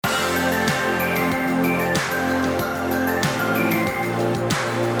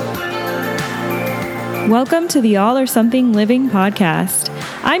Welcome to the All or Something Living podcast.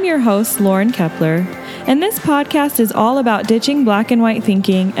 I'm your host, Lauren Kepler, and this podcast is all about ditching black and white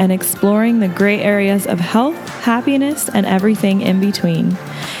thinking and exploring the gray areas of health, happiness, and everything in between.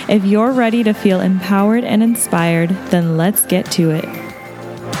 If you're ready to feel empowered and inspired, then let's get to it.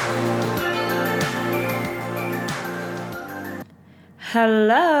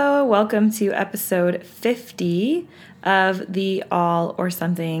 Hello, welcome to episode 50 of the All or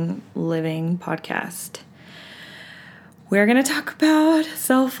Something Living podcast. We're going to talk about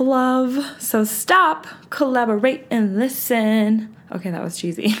self-love, so stop, collaborate, and listen. Okay, that was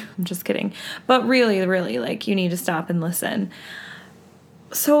cheesy. I'm just kidding. But really, you need to stop and listen.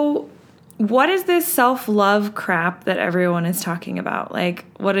 So what is this self-love crap that everyone is talking about?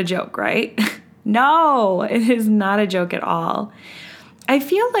 What a joke, right? No, it is not a joke at all. I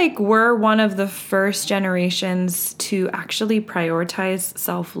feel like we're one of the first generations to actually prioritize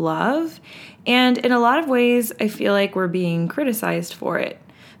self-love, and in a lot of ways, I feel like we're being criticized for it.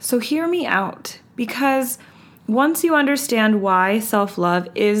 So hear me out, because once you understand why self-love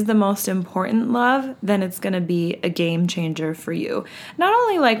is the most important love, then it's going to be a game changer for you. Not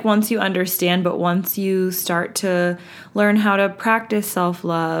only once you understand, but once you start to learn how to practice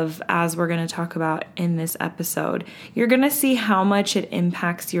self-love, as we're going to talk about in this episode, you're going to see how much it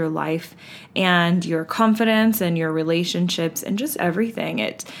impacts your life and your confidence and your relationships and just everything.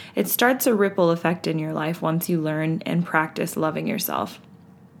 It starts a ripple effect in your life once you learn and practice loving yourself.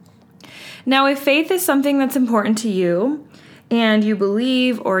 Now, if faith is something that's important to you and you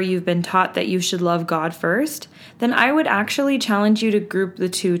believe or you've been taught that you should love God first, then I would actually challenge you to group the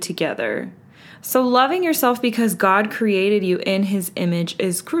two together. So loving yourself because God created you in His image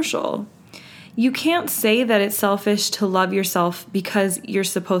is crucial. You can't say that it's selfish to love yourself because you're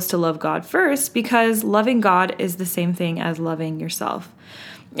supposed to love God first, because loving God is the same thing as loving yourself.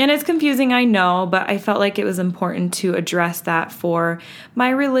 And it's confusing, I know, but I felt like it was important to address that for my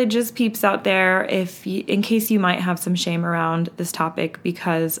religious peeps out there, in case you might have some shame around this topic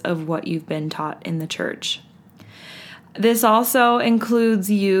because of what you've been taught in the church. This also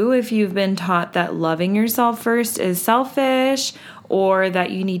includes you if you've been taught that loving yourself first is selfish, or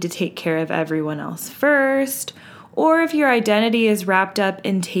that you need to take care of everyone else first, or if your identity is wrapped up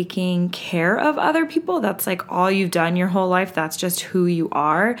in taking care of other people, that's all you've done your whole life, that's just who you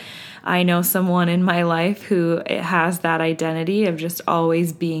are. I know someone in my life who has that identity of just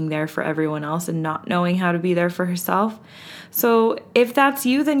always being there for everyone else and not knowing how to be there for herself. So if that's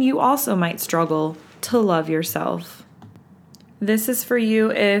you, then you also might struggle to love yourself. This is for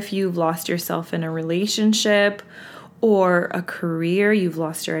you if you've lost yourself in a relationship or a career, you've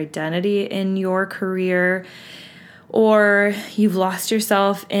lost your identity in your career, or you've lost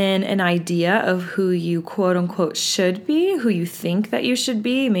yourself in an idea of who you quote unquote should be, who you think that you should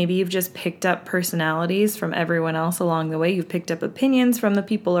be. Maybe you've just picked up personalities from everyone else along the way. You've picked up opinions from the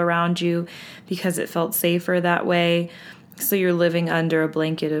people around you because it felt safer that way. So you're living under a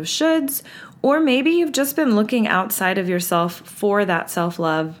blanket of shoulds. Or maybe you've just been looking outside of yourself for that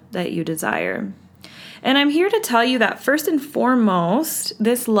self-love that you desire. And I'm here to tell you that first and foremost,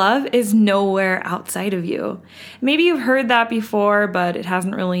 this love is nowhere outside of you. Maybe you've heard that before, but it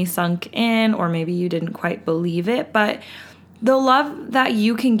hasn't really sunk in, or maybe you didn't quite believe it. But the love that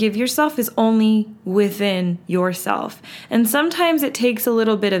you can give yourself is only within yourself. And sometimes it takes a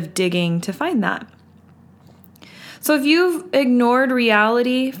little bit of digging to find that. So if you've ignored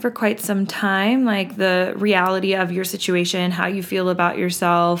reality for quite some time, like the reality of your situation, how you feel about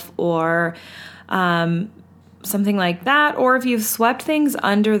yourself, or something like that, or if you've swept things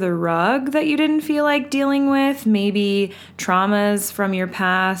under the rug that you didn't feel like dealing with, maybe traumas from your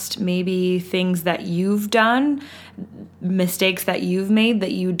past, maybe things that you've done, mistakes that you've made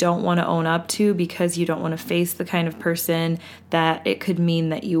that you don't want to own up to because you don't want to face the kind of person that it could mean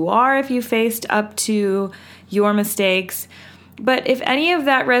that you are if you faced up to your mistakes. But if any of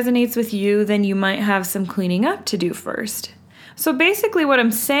that resonates with you, then you might have some cleaning up to do first. So basically what I'm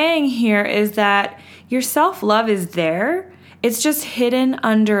saying here is that your self-love is there. It's just hidden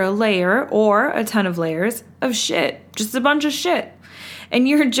under a layer or a ton of layers of shit, just a bunch of shit. And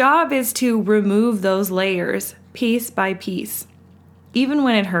your job is to remove those layers piece by piece, even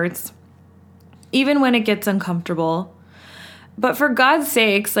when it hurts, even when it gets uncomfortable. But for God's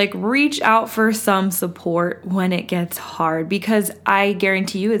sakes, reach out for some support when it gets hard, because I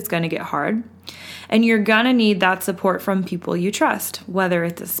guarantee you it's going to get hard. And you're going to need that support from people you trust, whether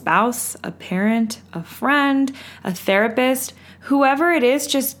it's a spouse, a parent, a friend, a therapist, whoever it is,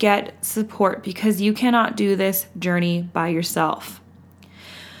 just get support, because you cannot do this journey by yourself.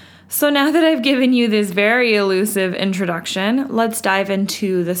 So now that I've given you this very elusive introduction, let's dive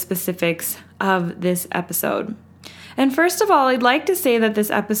into the specifics of this episode. And first of all, I'd like to say that this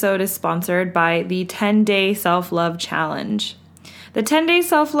episode is sponsored by the 10-Day Self-Love Challenge. The 10-Day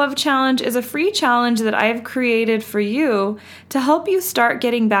Self-Love Challenge is a free challenge that I have created for you to help you start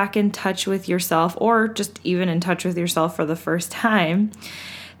getting back in touch with yourself, or just even in touch with yourself for the first time.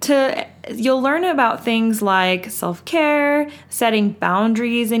 You'll learn about things like self-care, setting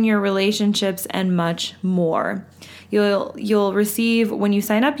boundaries in your relationships, and much more. You'll receive, when you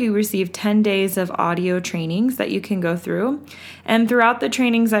sign up, you receive 10 days of audio trainings that you can go through. And throughout the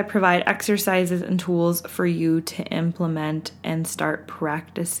trainings, I provide exercises and tools for you to implement and start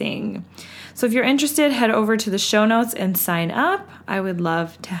practicing. So if you're interested, head over to the show notes and sign up. I would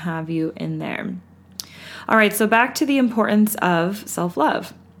love to have you in there. All right, so back to the importance of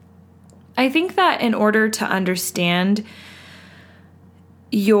self-love. I think that in order to understand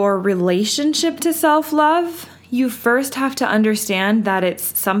your relationship to self-love, you first have to understand that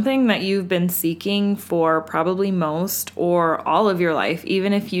it's something that you've been seeking for probably most or all of your life,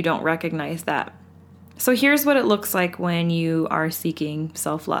 even if you don't recognize that. So here's what it looks like when you are seeking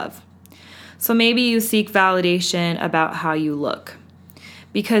self-love. So maybe you seek validation about how you look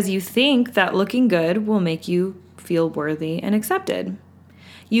because you think that looking good will make you feel worthy and accepted.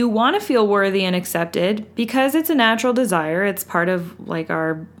 You want to feel worthy and accepted because it's a natural desire. It's part of like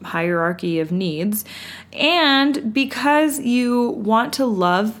our hierarchy of needs. And because you want to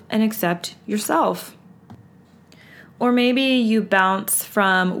love and accept yourself. Or maybe you bounce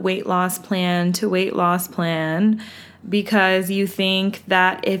from weight loss plan to weight loss plan because you think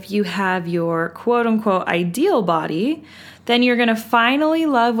that if you have your quote unquote ideal body, then you're going to finally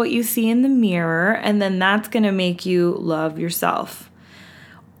love what you see in the mirror, and then that's going to make you love yourself.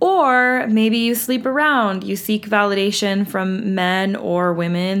 Or maybe you sleep around, you seek validation from men or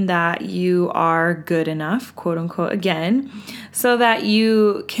women that you are good enough, quote unquote, again, so that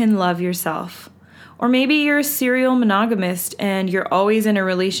you can love yourself. Or maybe you're a serial monogamist and you're always in a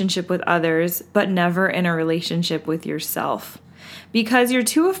relationship with others, but never in a relationship with yourself. Because you're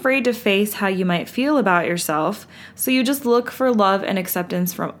too afraid to face how you might feel about yourself, so you just look for love and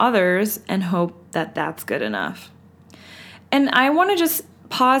acceptance from others and hope that that's good enough. And I want to just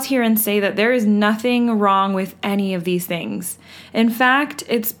pause here and say that there is nothing wrong with any of these things. In fact,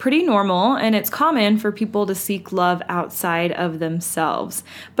 it's pretty normal and it's common for people to seek love outside of themselves.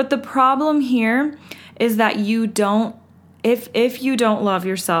 But the problem here is that if you don't love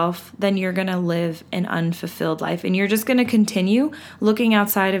yourself, then you're going to live an unfulfilled life and you're just going to continue looking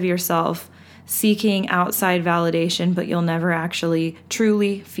outside of yourself, seeking outside validation, but you'll never actually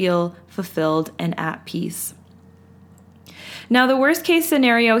truly feel fulfilled and at peace. Now, the worst case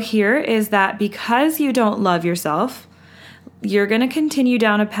scenario here is that because you don't love yourself, you're going to continue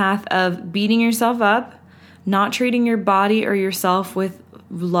down a path of beating yourself up, not treating your body or yourself with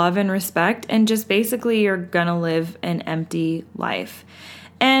love and respect, and just basically you're going to live an empty life.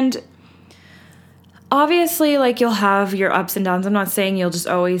 And obviously, like, you'll have your ups and downs. I'm not saying you'll just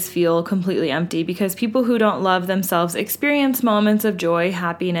always feel completely empty, because people who don't love themselves experience moments of joy,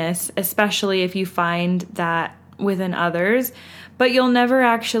 happiness, especially if you find that within others, but you'll never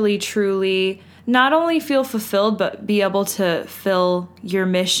actually truly not only feel fulfilled, but be able to fill your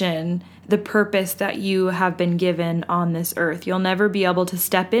mission, the purpose that you have been given on this earth. You'll never be able to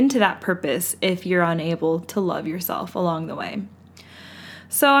step into that purpose if you're unable to love yourself along the way.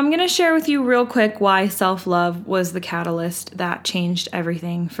 So I'm going to share with you real quick why self-love was the catalyst that changed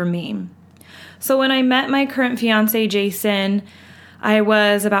everything for me. So when I met my current fiance, Jason, I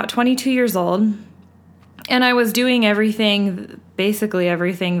was about 22 years old. And I was doing basically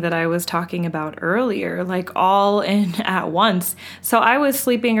everything that I was talking about earlier, like all in at once. So I was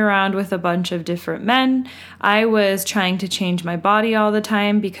sleeping around with a bunch of different men. I was trying to change my body all the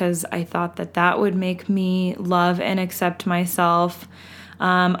time because I thought that would make me love and accept myself.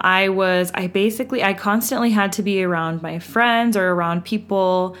 I constantly had to be around my friends or around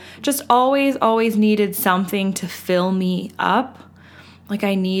people, just always needed something to fill me up. Like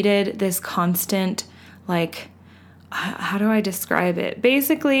I needed this constant, like, how do I describe it?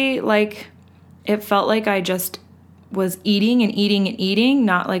 Basically, like, it felt like I just was eating and eating and eating,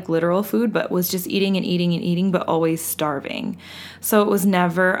 not like literal food, but was just eating and eating and eating, but always starving. So it was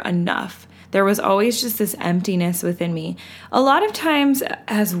never enough. There was always just this emptiness within me. A lot of times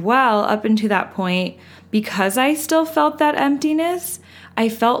as well, up until that point, because I still felt that emptiness, I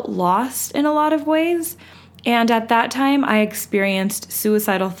felt lost in a lot of ways. And at that time, I experienced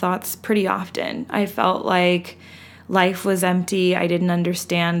suicidal thoughts pretty often. I felt like life was empty. I didn't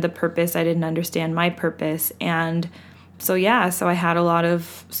understand the purpose. I didn't understand my purpose. And so I had a lot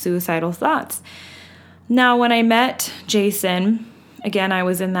of suicidal thoughts. Now, when I met Jason, again, I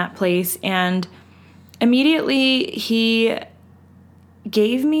was in that place, and immediately he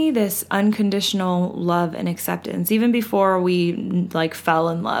gave me this unconditional love and acceptance. Even before we like fell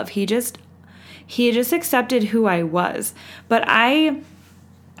in love, he just accepted who I was. But I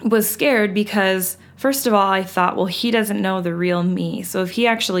was scared because, first of all, I thought, well, he doesn't know the real me. So if he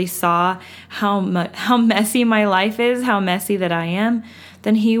actually saw how messy my life is, how messy that I am,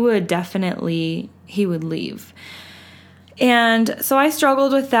 then he would leave. And so I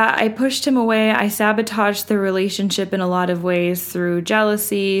struggled with that. I pushed him away. I sabotaged the relationship in a lot of ways through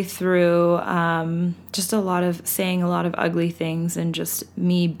jealousy, through just saying a lot of ugly things, and just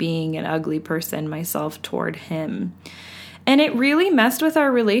me being an ugly person myself toward him. And it really messed with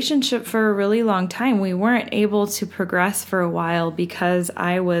our relationship for a really long time. We weren't able to progress for a while because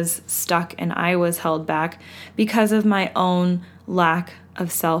I was stuck and I was held back because of my own lack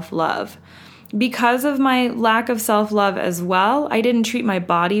of self-love. Because of my lack of self-love as well, I didn't treat my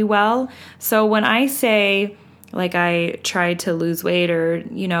body well. So when I say, like, I tried to lose weight, or,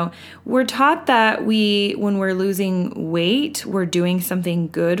 we're taught that when we're losing weight, we're doing something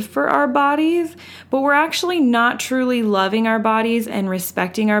good for our bodies, but we're actually not truly loving our bodies and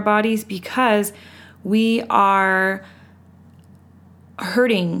respecting our bodies because we are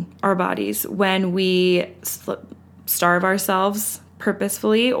hurting our bodies when we starve ourselves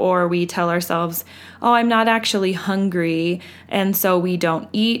purposefully, or we tell ourselves, oh, I'm not actually hungry, and so we don't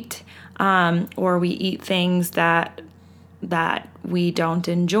eat, or we eat things that we don't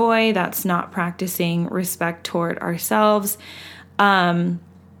enjoy. That's not practicing respect toward ourselves. Other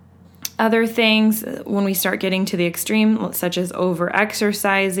things, when we start getting to the extreme, such as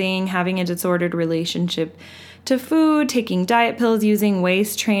over-exercising, having a disordered relationship to food, taking diet pills, using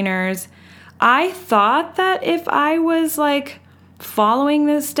waist trainers. I thought that if I was like following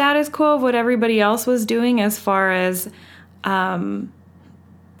the status quo of what everybody else was doing as far as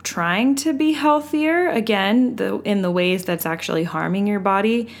trying to be healthier, again, in the ways that's actually harming your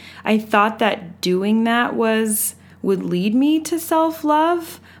body, I thought that doing that would lead me to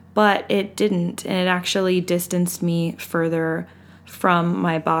self-love, but it didn't, and it actually distanced me further from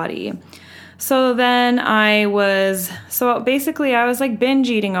my body. So then I was like binge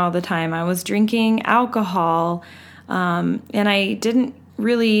eating all the time. I was drinking alcohol, and I didn't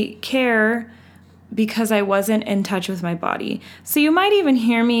really care because I wasn't in touch with my body. So you might even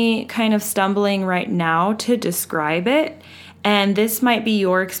hear me kind of stumbling right now to describe it. And this might be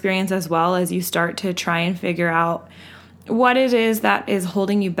your experience as well as you start to try and figure out what it is that is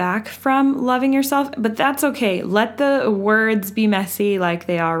holding you back from loving yourself. But that's okay. Let the words be messy like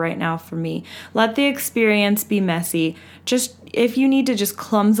they are right now for me. Let the experience be messy. Just if you need to just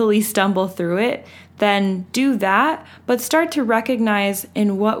clumsily stumble through it, then do that. But start to recognize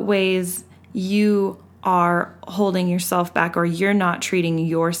in what ways you are holding yourself back, or you're not treating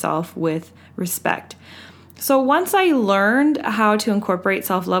yourself with respect. So once I learned how to incorporate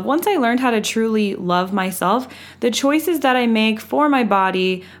self-love, once I learned how to truly love myself, the choices that I make for my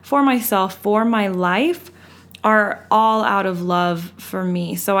body, for myself, for my life are all out of love for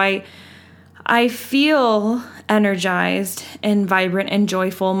me. So I feel energized and vibrant and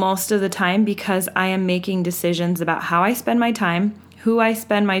joyful most of the time because I am making decisions about how I spend my time, who I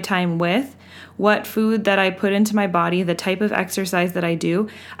spend my time with, what food that I put into my body, the type of exercise that I do.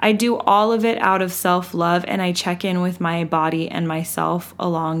 I do all of it out of self-love, and I check in with my body and myself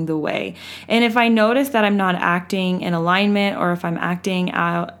along the way. And if I notice that I'm not acting in alignment, or if I'm acting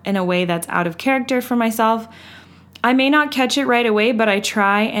out in a way that's out of character for myself, I may not catch it right away, but I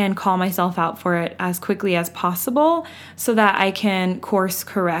try and call myself out for it as quickly as possible so that I can course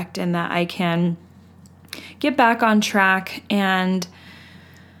correct and that I can get back on track and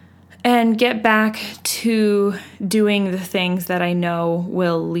get back to doing the things that I know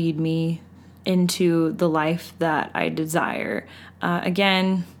will lead me into the life that I desire.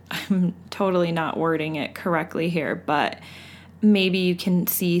 Again, I'm totally not wording it correctly here, but maybe you can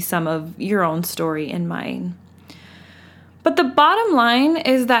see some of your own story in mine. But the bottom line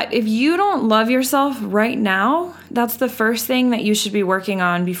is that if you don't love yourself right now, that's the first thing that you should be working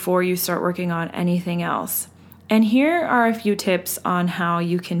on before you start working on anything else. And here are a few tips on how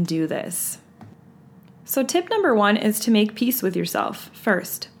you can do this. So tip number 1 is to make peace with yourself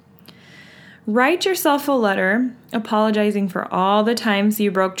first. Write yourself a letter apologizing for all the times you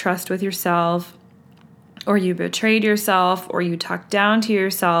broke trust with yourself, or you betrayed yourself, or you talked down to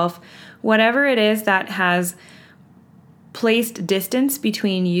yourself, whatever it is that has placed distance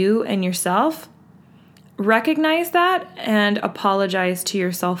between you and yourself. Recognize that and apologize to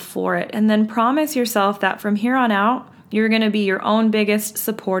yourself for it. And then promise yourself that from here on out, you're going to be your own biggest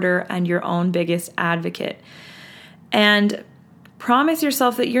supporter and your own biggest advocate. And Promise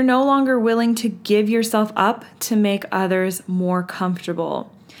yourself that you're no longer willing to give yourself up to make others more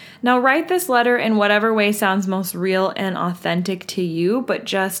comfortable. Now, write this letter in whatever way sounds most real and authentic to you, but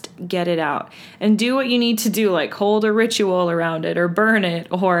just get it out and do what you need to do, like hold a ritual around it or burn it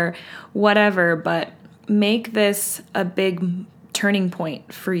or whatever, but make this a big turning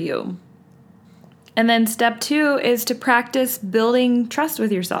point for you. And then step 2 is to practice building trust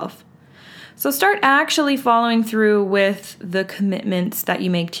with yourself. So start actually following through with the commitments that you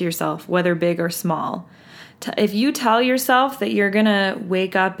make to yourself, whether big or small. If you tell yourself that you're going to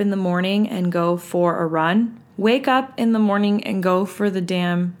wake up in the morning and go for a run, wake up in the morning and go for the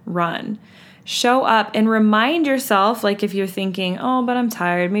damn run. Show up and remind yourself, like if you're thinking, oh, but I'm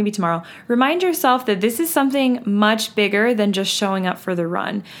tired, maybe tomorrow, remind yourself that this is something much bigger than just showing up for the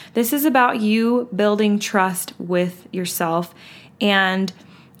run. This is about you building trust with yourself and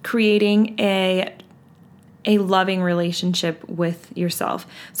creating a loving relationship with yourself.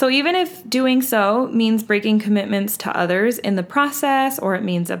 So even if doing so means breaking commitments to others in the process, or it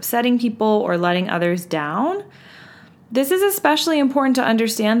means upsetting people or letting others down, this is especially important to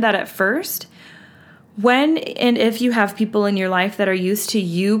understand that at first, when and if you have people in your life that are used to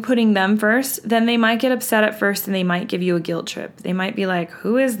you putting them first, then they might get upset at first and they might give you a guilt trip. They might be like,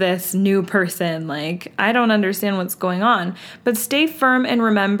 who is this new person? Like, I don't understand what's going on. But stay firm and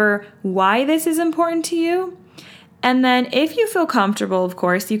remember why this is important to you. And then if you feel comfortable, of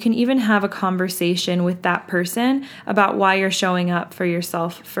course, you can even have a conversation with that person about why you're showing up for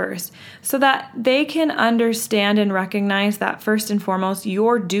yourself first, so that they can understand and recognize that first and foremost,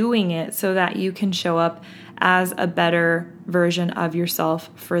 you're doing it so that you can show up as a better version of yourself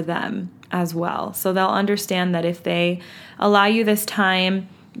for them as well. So they'll understand that if they allow you this time,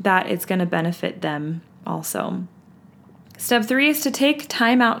 that it's going to benefit them also. Step 3 is to take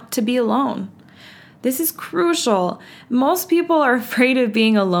time out to be alone. This is crucial. Most people are afraid of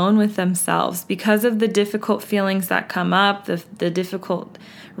being alone with themselves because of the difficult feelings that come up, the difficult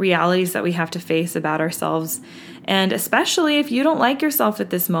realities that we have to face about ourselves. And especially if you don't like yourself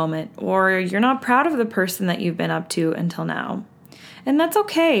at this moment, or you're not proud of the person that you've been up to until now. And that's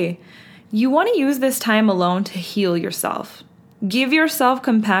okay. You want to use this time alone to heal yourself. Give yourself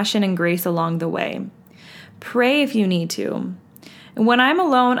compassion and grace along the way. Pray if you need to. When I'm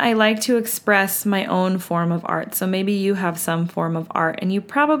alone, I like to express my own form of art. So maybe you have some form of art, and you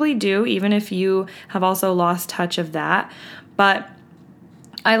probably do, even if you have also lost touch of that. But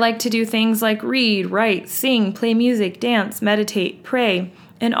I like to do things like read, write, sing, play music, dance, meditate, pray.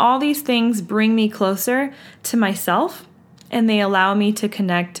 And all these things bring me closer to myself, and they allow me to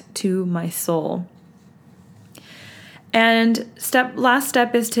connect to my soul. And last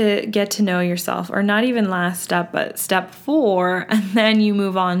step is to get to know yourself, or not even last step, but step 4. And then you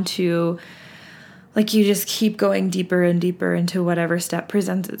move on to, like, you just keep going deeper and deeper into whatever step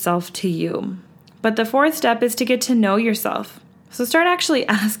presents itself to you. But the 4th step is to get to know yourself. So start actually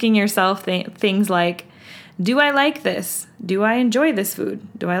asking yourself things like, do I like this? Do I enjoy this food?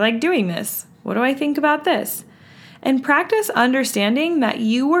 Do I like doing this? What do I think about this? And practice understanding that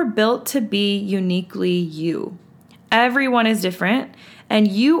you were built to be uniquely you. Everyone is different, and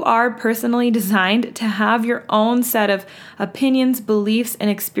you are personally designed to have your own set of opinions, beliefs, and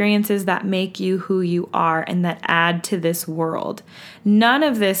experiences that make you who you are and that add to this world. None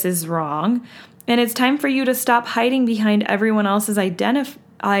of this is wrong, and it's time for you to stop hiding behind everyone else's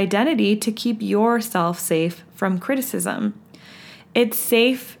identity to keep yourself safe from criticism. It's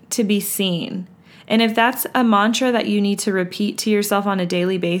safe to be seen. And if that's a mantra that you need to repeat to yourself on a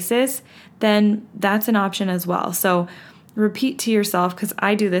daily basis, then that's an option as well. So repeat to yourself, because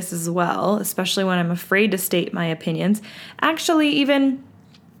I do this as well, especially when I'm afraid to state my opinions. Actually,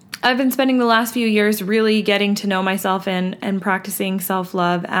 I've been spending the last few years really getting to know myself and practicing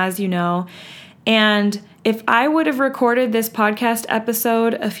self-love, as you know. And if I would have recorded this podcast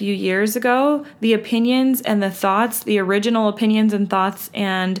episode a few years ago, the opinions and the thoughts, the original opinions and thoughts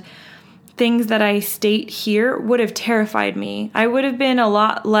and things that I state here would have terrified me. I would have been a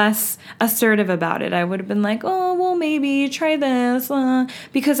lot less assertive about it. I would have been like, oh, well, maybe try this,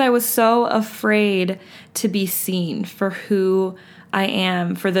 because I was so afraid to be seen for who I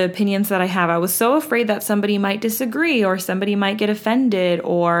am, for the opinions that I have. I was so afraid that somebody might disagree or somebody might get offended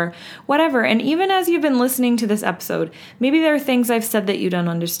or whatever. And even as you've been listening to this episode, maybe there are things I've said that you don't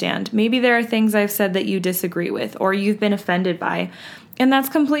understand. Maybe there are things I've said that you disagree with or you've been offended by. And that's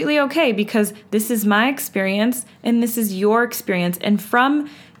completely okay, because this is my experience and this is your experience. And from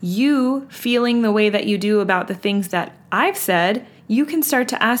you feeling the way that you do about the things that I've said, you can start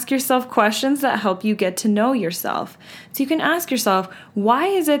to ask yourself questions that help you get to know yourself. So you can ask yourself, why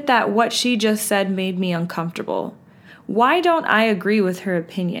is it that what she just said made me uncomfortable? why don't I agree with her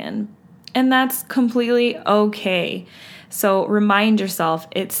opinion? And that's completely okay. So remind yourself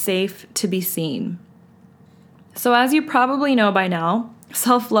it's safe to be seen. So as you probably know by now,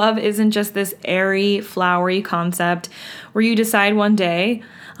 self-love isn't just this airy, flowery concept where you decide one day,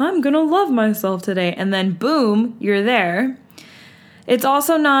 I'm gonna love myself today, and then boom, you're there. It's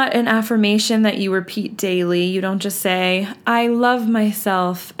also not an affirmation that you repeat daily. You don't just say, I love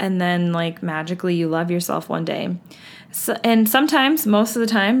myself, and then magically you love yourself one day. So, and sometimes, most of the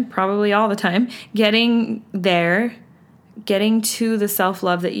time, probably all the time, getting to the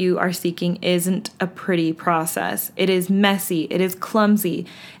self-love that you are seeking isn't a pretty process. It is messy, it is clumsy,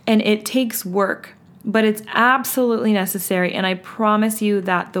 and it takes work, but it's absolutely necessary, and I promise you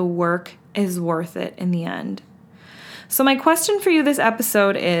that the work is worth it in the end. So my question for you this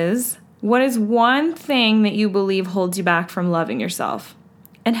episode is, what is one thing that you believe holds you back from loving yourself?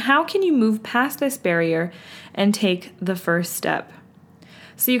 And how can you move past this barrier and take the first step?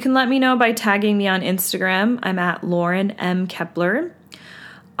 So you can let me know by tagging me on Instagram. I'm at Lauren M. Kepler.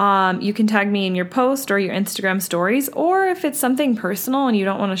 You can tag me in your post or your Instagram stories, or if it's something personal and you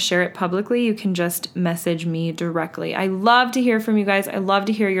don't want to share it publicly, you can just message me directly. I love to hear from you guys. I love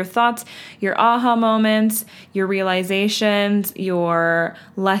to hear your thoughts, your aha moments, your realizations, your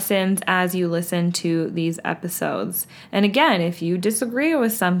lessons as you listen to these episodes. And again, if you disagree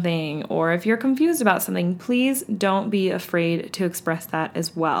with something or if you're confused about something, please don't be afraid to express that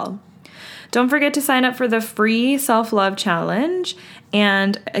as well. Don't forget to sign up for the free self-love challenge.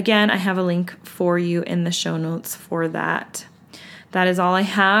 And again, I have a link for you in the show notes for that. That is all I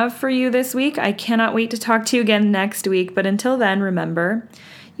have for you this week. I cannot wait to talk to you again next week. But until then, remember,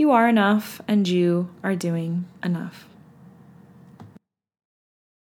 you are enough and you are doing enough.